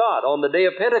kingdom of God. On the day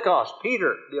of Pentecost,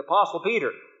 Peter, the Apostle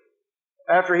Peter,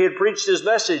 after he had preached his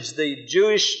message, the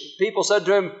Jewish people said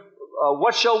to him,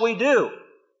 what shall we do?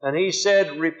 And he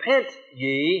said, repent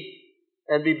ye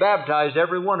and be baptized,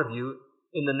 every one of you,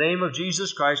 in the name of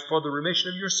Jesus Christ for the remission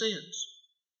of your sins.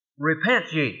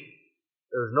 Repent ye.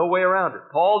 There's no way around it.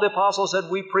 Paul the Apostle said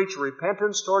we preach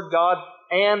repentance toward God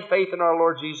and faith in our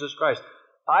Lord Jesus Christ.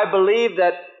 I believe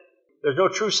that there's no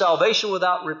true salvation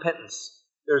without repentance.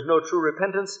 There's no true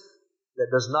repentance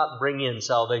that does not bring in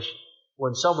salvation.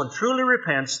 When someone truly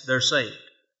repents, they're saved.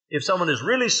 If someone is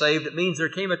really saved, it means there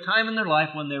came a time in their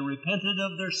life when they repented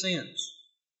of their sins.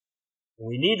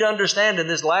 We need to understand in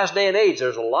this last day and age,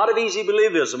 there's a lot of easy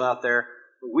believism out there.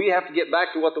 We have to get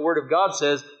back to what the Word of God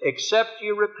says. Except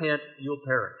you repent, you'll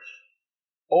perish.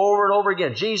 Over and over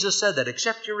again. Jesus said that.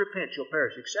 Except you repent, you'll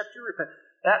perish. Except you repent.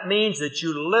 That means that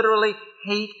you literally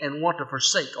hate and want to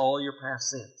forsake all your past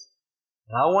sins.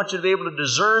 And I want you to be able to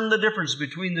discern the difference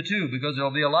between the two, because there'll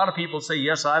be a lot of people who say,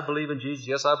 yes, I believe in Jesus.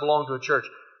 Yes, I belong to a church.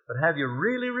 But have you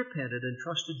really repented and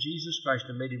trusted Jesus Christ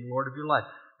and made Him Lord of your life?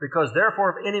 Because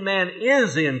therefore, if any man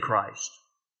is in Christ,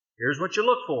 here's what you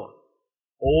look for.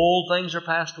 Old things are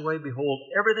passed away. Behold,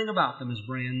 everything about them is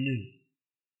brand new.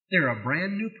 They're a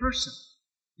brand new person.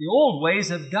 The old ways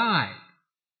have died.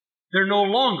 They're no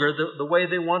longer the way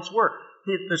they once were.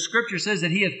 The Scripture says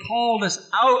that He hath called us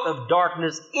out of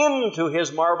darkness into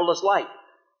His marvelous light.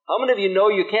 How many of you know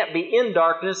you can't be in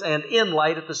darkness and in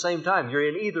light at the same time? You're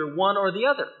in either one or the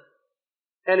other.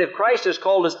 And if Christ has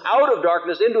called us out of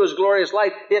darkness into His glorious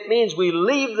light, it means we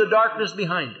leave the darkness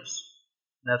behind us.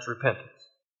 That's repentance.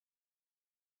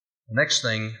 The next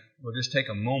thing we'll just take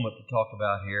a moment to talk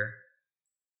about here,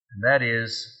 and that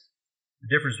is the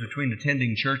difference between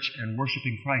attending church and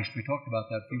worshiping Christ. We talked about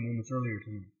that a few moments earlier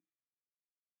tonight.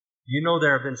 You know,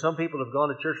 there have been some people who have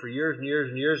gone to church for years and years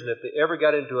and years, and if they ever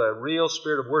got into a real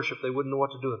spirit of worship, they wouldn't know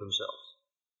what to do with themselves.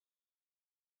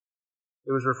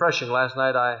 It was refreshing. Last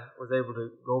night I was able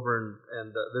to go over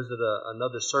and visit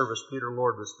another service. Peter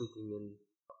Lord was speaking in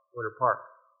Winter Park.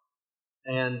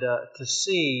 And to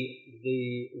see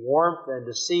the warmth and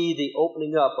to see the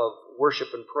opening up of worship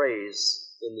and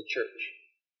praise in the church.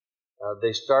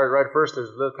 They started right at first, they were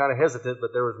a little kind of hesitant, but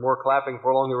there was more clapping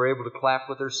for long. They were able to clap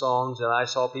with their songs, and I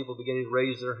saw people beginning to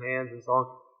raise their hands and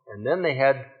song. And then they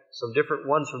had some different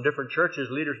ones from different churches,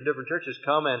 leaders from different churches,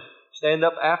 come and stand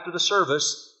up after the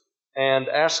service and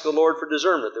asked the Lord for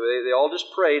discernment. They all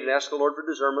just prayed and asked the Lord for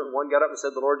discernment. One got up and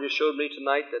said, the Lord just showed me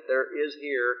tonight that there is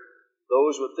here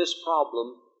those with this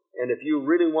problem, and if you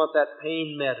really want that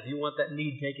pain met, if you want that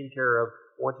need taken care of,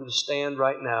 I want you to stand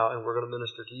right now and we're going to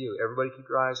minister to you. Everybody keep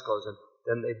your eyes closed. And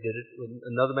then they did it.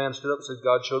 Another man stood up and said,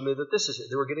 God showed me that this is it.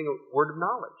 They were getting a word of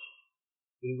knowledge.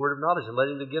 Getting word of knowledge and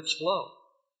letting the gifts flow.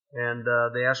 And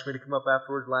they asked me to come up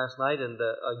afterwards last night, and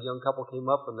a young couple came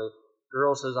up, and the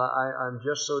girl says, I'm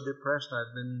just so depressed.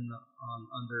 I've been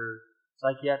under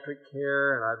psychiatric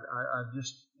care, and I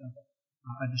just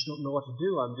don't know what to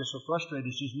do. I'm just so frustrated.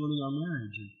 She's ruining our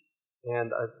marriage.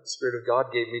 And the Spirit of God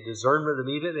gave me discernment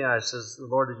immediately. I says, the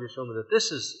Lord has just shown me that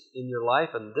this is in your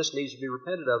life, and this needs to be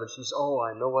repented of. And she says, oh,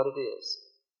 I know what it is.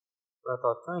 And I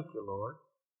thought, thank you, Lord.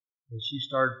 And she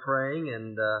started praying,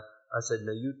 and I said,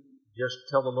 no, you just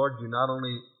tell the Lord you not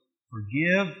only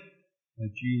forgive,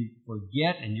 but you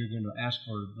forget, and you're going to ask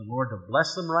for the Lord to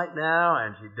bless them right now.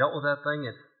 And she dealt with that thing,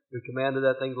 and we commanded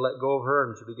that thing to let go of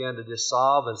her, and she began to just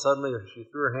sob, and suddenly she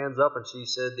threw her hands up, and she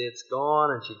said, it's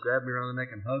gone, and she grabbed me around the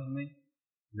neck and hugged me.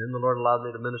 And then the Lord allowed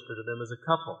me to minister to them as a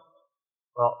couple.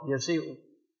 Well, you see,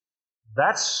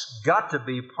 that's got to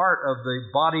be part of the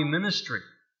body ministry.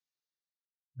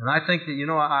 And I think that,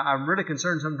 I'm really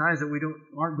concerned sometimes that we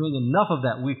aren't doing enough of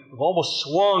that. We've almost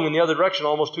swung in the other direction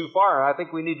almost too far. And I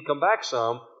think we need to come back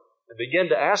some and begin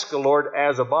to ask the Lord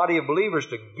as a body of believers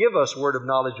to give us word of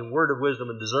knowledge and word of wisdom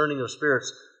and discerning of spirits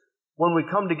when we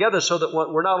come together, so that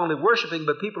we're not only worshiping,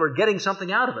 but people are getting something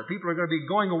out of it. People are going to be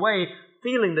going away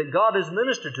feeling that God has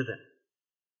ministered to them.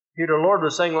 Peter Lord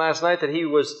was saying last night that he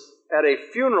was at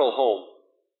a funeral home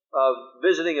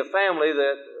visiting a family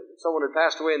that someone had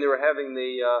passed away, and they were having the,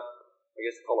 I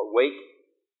guess they call it wake.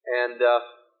 And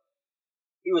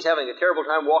he was having a terrible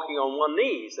time walking on one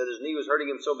knee. He said his knee was hurting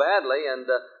him so badly. And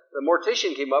the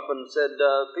mortician came up and said,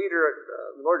 Peter,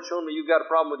 the Lord showed me you've got a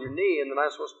problem with your knee, and then I'm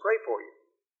supposed to pray for you.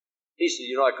 He said,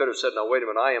 I could have said, now wait a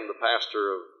minute, I am the pastor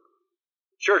of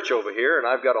church over here, and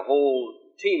I've got a whole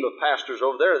team of pastors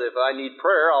over there that if I need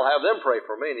prayer, I'll have them pray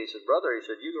for me. And he said, brother,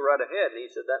 you go right ahead. And he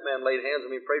said, that man laid hands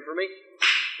on me and prayed for me.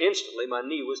 Instantly, my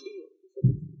knee was healed.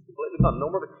 Completely gone.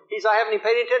 No more. He said, I haven't even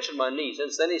paid any attention to my knee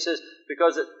since then. He says,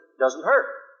 because it doesn't hurt.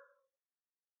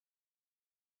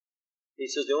 He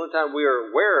says, the only time we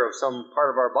are aware of some part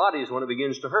of our body is when it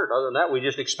begins to hurt. Other than that, we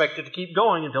just expect it to keep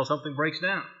going until something breaks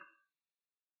down.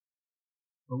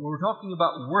 But when we're talking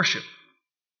about worship,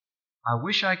 I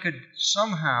wish I could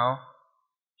somehow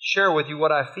share with you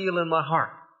what I feel in my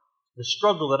heart. The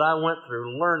struggle that I went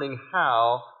through learning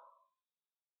how.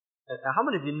 How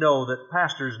many of you know that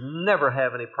pastors never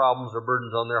have any problems or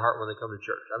burdens on their heart when they come to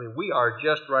church? I mean, we are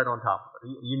just right on top of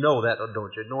it. You know that,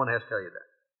 don't you? No one has to tell you that.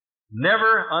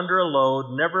 Never under a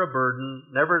load, never a burden,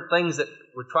 never things that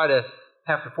we try to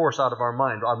have to force out of our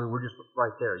mind. I mean, we're just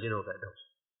right there. You know that, don't you?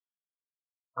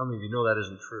 How many of you know that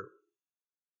isn't true?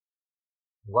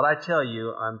 What I tell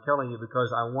you, I'm telling you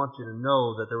because I want you to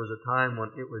know that there was a time when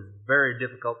it was very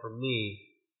difficult for me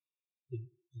to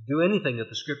do anything that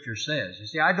the Scripture says. You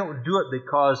see, I don't do it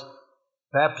because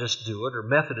Baptists do it, or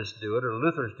Methodists do it, or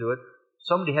Lutherans do it.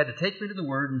 Somebody had to take me to the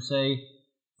Word and say,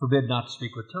 forbid not to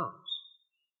speak with tongues.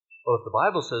 Well, if the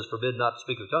Bible says forbid not to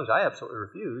speak with tongues, I absolutely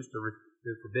refuse to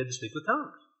forbid to speak with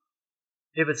tongues.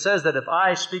 If it says that if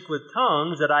I speak with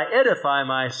tongues, that I edify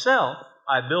myself,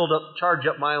 I charge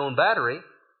up my own battery,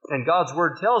 and God's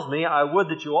Word tells me, I would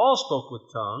that you all spoke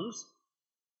with tongues,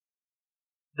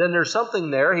 then there's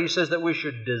something there. He says that we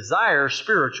should desire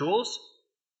spirituals.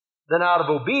 Then out of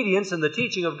obedience and the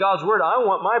teaching of God's Word, I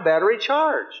want my battery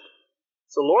charged.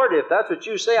 So Lord, if that's what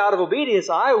you say out of obedience,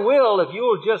 I will. If you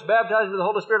will just baptize me with the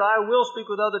Holy Spirit, I will speak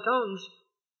with other tongues.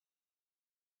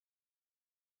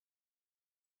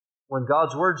 When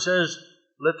God's Word says,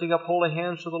 lifting up holy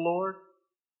hands to the Lord,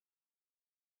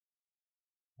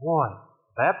 boy,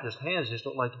 Baptist hands just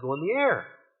don't like to go in the air.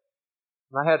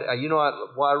 And I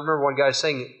remember one guy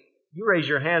saying, you raise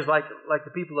your hands like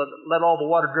the people that let all the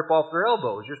water drip off their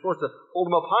elbows. You're supposed to hold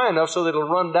them up high enough so that it'll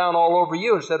run down all over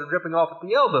you instead of dripping off at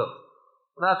the elbow.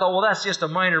 And I thought, well, that's just a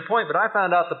minor point. But I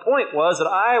found out the point was that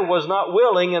I was not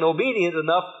willing and obedient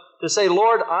enough to say,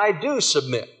 Lord, I do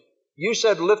submit. You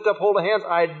said lift up holy hands.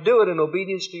 I do it in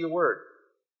obedience to your Word.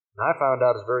 And I found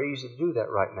out it's very easy to do that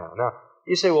right now. Now,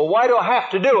 you say, well, why do I have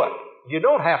to do it? You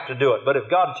don't have to do it. But if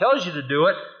God tells you to do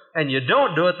it, and you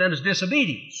don't do it, then it's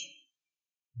disobedience.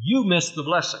 You miss the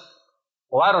blessing.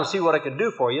 Well, I don't see what I can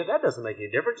do for you. That doesn't make any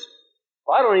difference.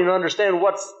 Well, I don't even understand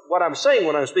what I'm saying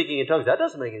when I'm speaking in tongues. That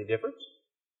doesn't make any difference.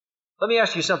 Let me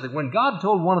ask you something. When God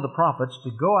told one of the prophets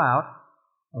to go out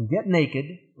and get naked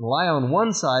and lie on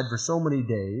one side for so many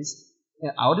days,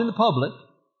 out in the public,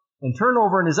 and turn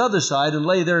over on his other side and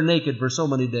lay there naked for so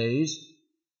many days.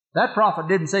 That prophet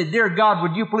didn't say, "Dear God,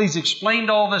 would you please explain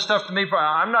all this stuff to me?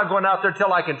 I'm not going out there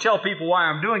till I can tell people why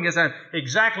I'm doing this and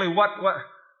exactly what."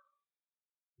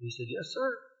 He said, "Yes,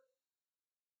 sir."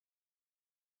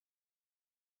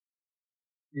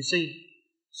 You see,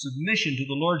 submission to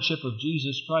the Lordship of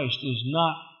Jesus Christ is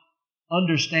not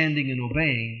understanding and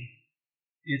obeying.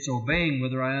 It's obeying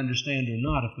whether I understand or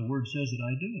not if the Word says that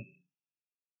I do it.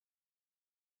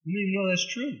 You even know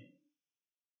that's true.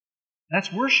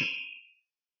 That's worship.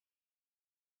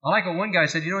 I like what one guy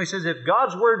said. He says, if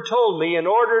God's Word told me in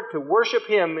order to worship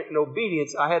Him in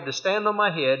obedience, I had to stand on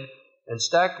my head and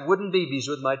stack wooden BBs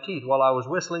with my teeth while I was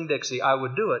whistling Dixie, I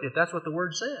would do it if that's what the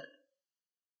Word said.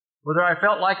 Whether I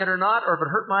felt like it or not, or if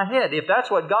it hurt my head. If that's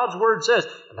what God's Word says,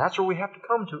 and that's where we have to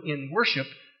come to in worship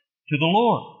to the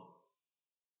Lord.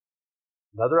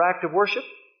 Another act of worship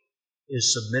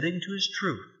is submitting to His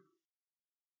truth.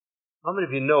 How many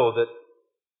of you know that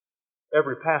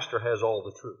every pastor has all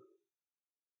the truth?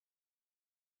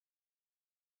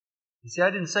 You see, I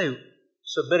didn't say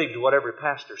submitting to what every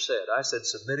pastor said. I said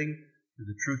submitting to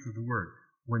the truth of the Word.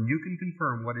 When you can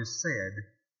confirm what is said,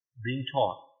 being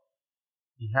taught,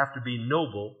 you have to be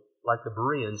noble, like the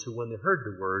Bereans who, when they heard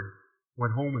the Word,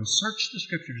 went home and searched the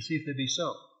Scripture to see if they be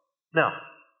so. Now,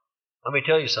 let me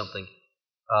tell you something.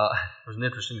 It was an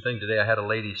interesting thing today. I had a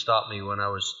lady stop me when I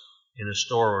was in a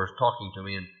store or talking to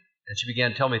me, and she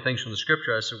began to tell me things from the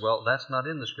Scripture. I said, well, that's not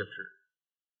in the Scripture.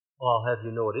 Well, I'll have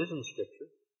you know it is in the Scripture.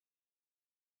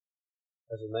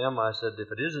 I said, ma'am, I said, if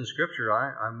it is in Scripture,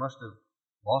 I must have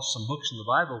lost some books in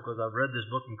the Bible because I've read this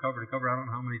book from cover to cover I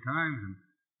don't know how many times and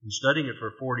been studying it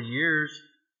for 40 years.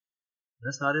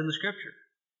 That's not in the Scripture.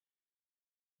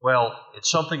 Well, it's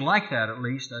something like that at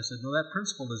least. I said, no, that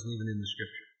principle isn't even in the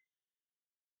Scripture.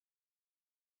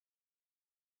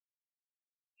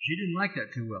 She didn't like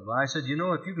that too well. But I said,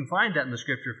 if you can find that in the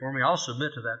Scripture for me, I'll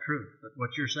submit to that truth. But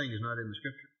what you're saying is not in the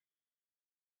Scripture.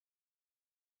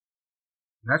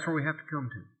 And that's where we have to come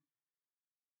to.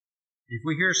 If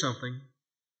we hear something,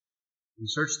 we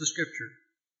search the Scripture.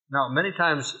 Now, many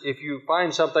times, if you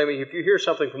find something, if you hear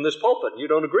something from this pulpit and you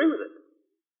don't agree with it,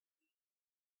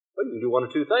 well, you can do one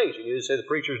of two things. You can either say the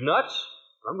preacher's nuts,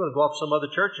 I'm going to go off to some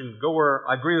other church and go where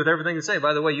I agree with everything they say.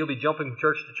 By the way, you'll be jumping from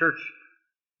church to church.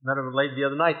 I met a lady the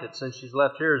other night that since she's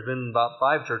left here has been in about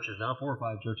 5 churches now, 4 or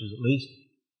 5 churches at least.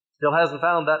 Still hasn't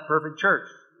found that perfect church.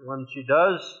 When she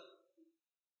does,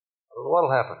 I don't know what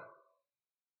will happen.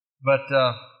 But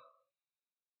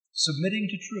submitting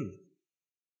to truth.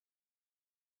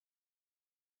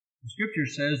 The Scripture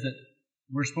says that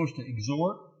we're supposed to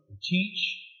exhort and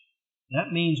teach. That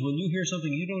means when you hear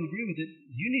something you don't agree with it,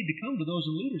 you need to come to those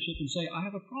in leadership and say, I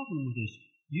have a problem with this.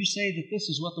 You say that this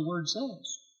is what the Word says.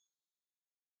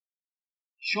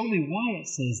 Show me why it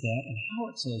says that and how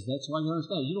it says that so I can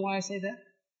understand. You know why I say that?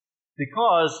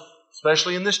 Because,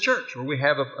 especially in this church where we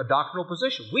have a doctrinal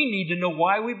position, we need to know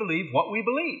why we believe what we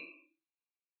believe.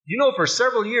 For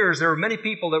several years there were many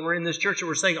people that were in this church that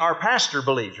were saying, our pastor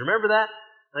believes. Remember that?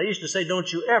 I used to say,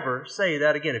 don't you ever say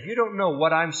that again. If you don't know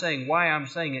what I'm saying, why I'm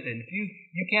saying it, and if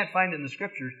you can't find it in the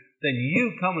Scriptures, then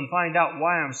you come and find out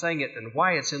why I'm saying it and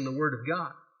why it's in the Word of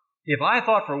God. If I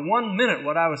thought for 1 minute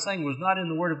what I was saying was not in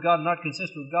the Word of God, not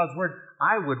consistent with God's Word,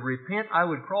 I would repent, I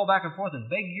would crawl back and forth and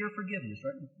beg your forgiveness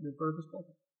right in front of this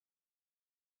pulpit.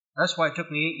 That's why it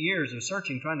took me 8 years of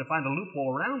searching, trying to find a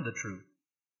loophole around the truth.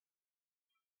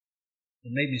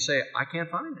 It made me say, I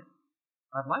can't find it.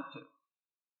 I'd like to.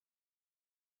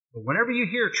 But whenever you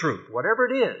hear truth, whatever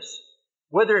it is,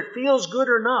 whether it feels good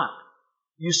or not,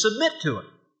 you submit to it.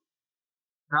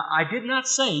 Now, I did not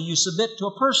say you submit to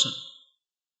a person.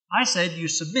 I said you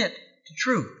submit to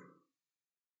truth.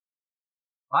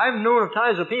 I've known of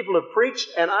times when people have preached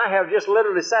and I have just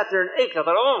literally sat there and ached. I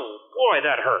thought, oh, boy,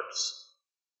 that hurts.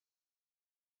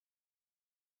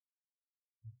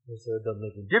 Because it doesn't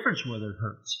make a difference whether it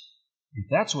hurts. If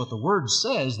that's what the Word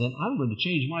says, then I'm going to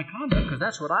change my conduct because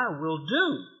that's what I will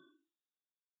do.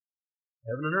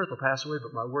 Heaven and earth will pass away,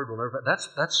 but my word will never pass.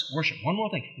 That's worship. One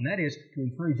more thing, and that is to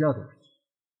encourage others.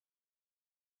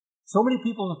 So many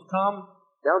people have come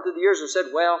down through the years and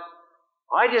said, well,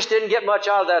 I just didn't get much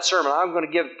out of that sermon. I'm going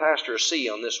to give Pastor a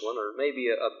C on this one, or maybe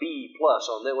a B plus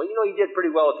on that one. He did pretty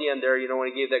well at the end there,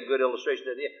 when he gave that good illustration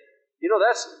at the end.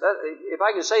 If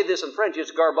I can say this in French,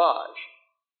 it's garbage.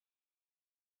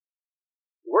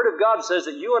 The Word of God says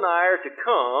that you and I are to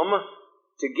come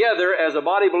together as a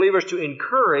body of believers to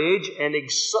encourage and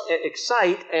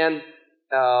excite and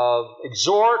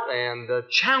exhort and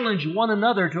challenge one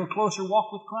another to a closer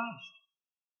walk with Christ.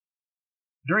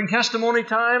 During testimony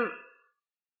time,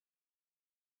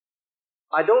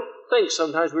 I don't think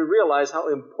sometimes we realize how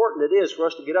important it is for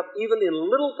us to get up even in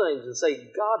little things and say,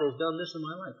 God has done this in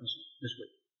my life this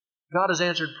week. God has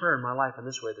answered prayer in my life in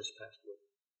this way this past week.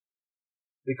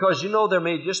 Because there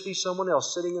may just be someone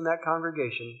else sitting in that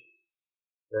congregation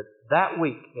that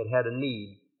week had a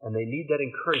need, and they need that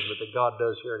encouragement that God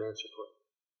does here in answer prayer.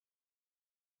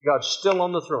 God's still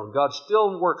on the throne. God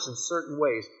still works in certain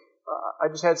ways. I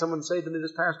just had someone say to me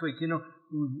this past week, we've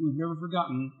never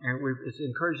forgotten, and it's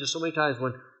encouraged us so many times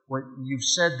when you've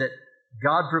said that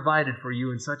God provided for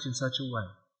you in such and such a way.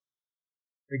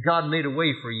 That God made a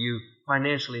way for you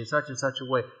financially in such and such a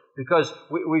way. Because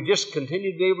we've just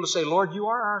continued to be able to say, Lord, you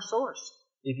are our source.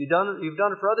 If you've done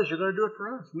it for others, you're going to do it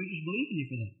for us. We just believe in you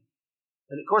for that.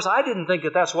 And of course, I didn't think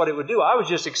that that's what it would do. I was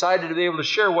just excited to be able to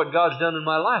share what God's done in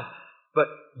my life. But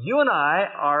you and I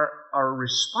are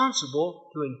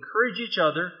responsible to encourage each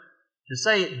other to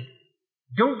say,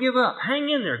 don't give up.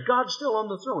 Hang in there. God's still on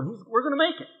the throne. We're going to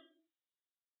make it.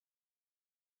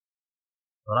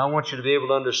 But I want you to be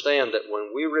able to understand that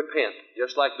when we repent,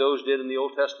 just like those did in the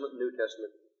Old Testament and New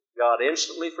Testament, God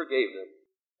instantly forgave them,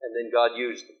 and then God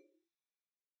used them.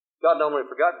 God not only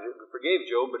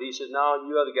forgave Job, but He said, now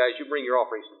you other guys, you bring your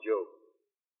offerings to Job,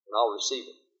 and I'll receive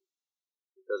it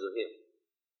because of him.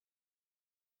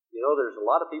 There's a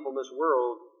lot of people in this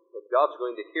world that God's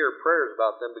going to hear prayers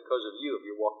about them because of you if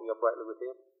you're walking uprightly with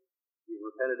Him. You've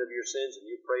repented of your sins and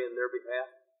you pray in their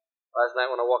behalf. Last night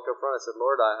when I walked up front, I said,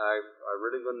 Lord, I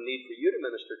really going to need for you to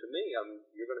minister to me.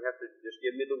 You're going to have to just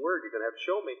give me the word. You're going to have to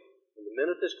show me. And the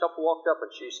minute this couple walked up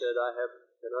and she said, I have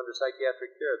been under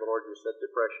psychiatric care, the Lord just said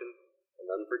depression and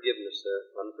unforgiveness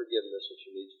there. Unforgiveness, and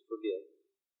she needs to forgive.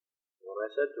 And when I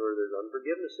said to her, there's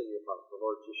unforgiveness in your heart, the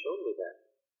Lord just showed me that.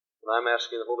 And I'm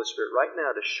asking the Holy Spirit right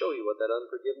now to show you what that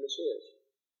unforgiveness is,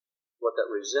 what that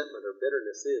resentment or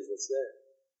bitterness is that's there.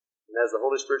 And as the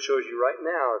Holy Spirit shows you right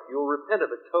now, if you'll repent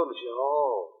of it totally, you say,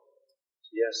 oh,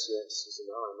 yes. He said,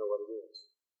 now I know what it is.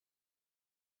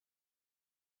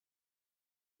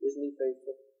 Isn't He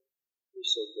faithful? He's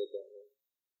so good that way.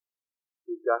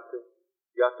 You've got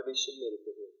to be submitted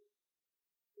to Him.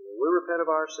 And when we repent of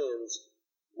our sins,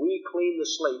 we clean the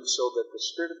slate so that the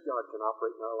Spirit of God can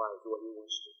operate in our lives the way He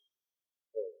wants to.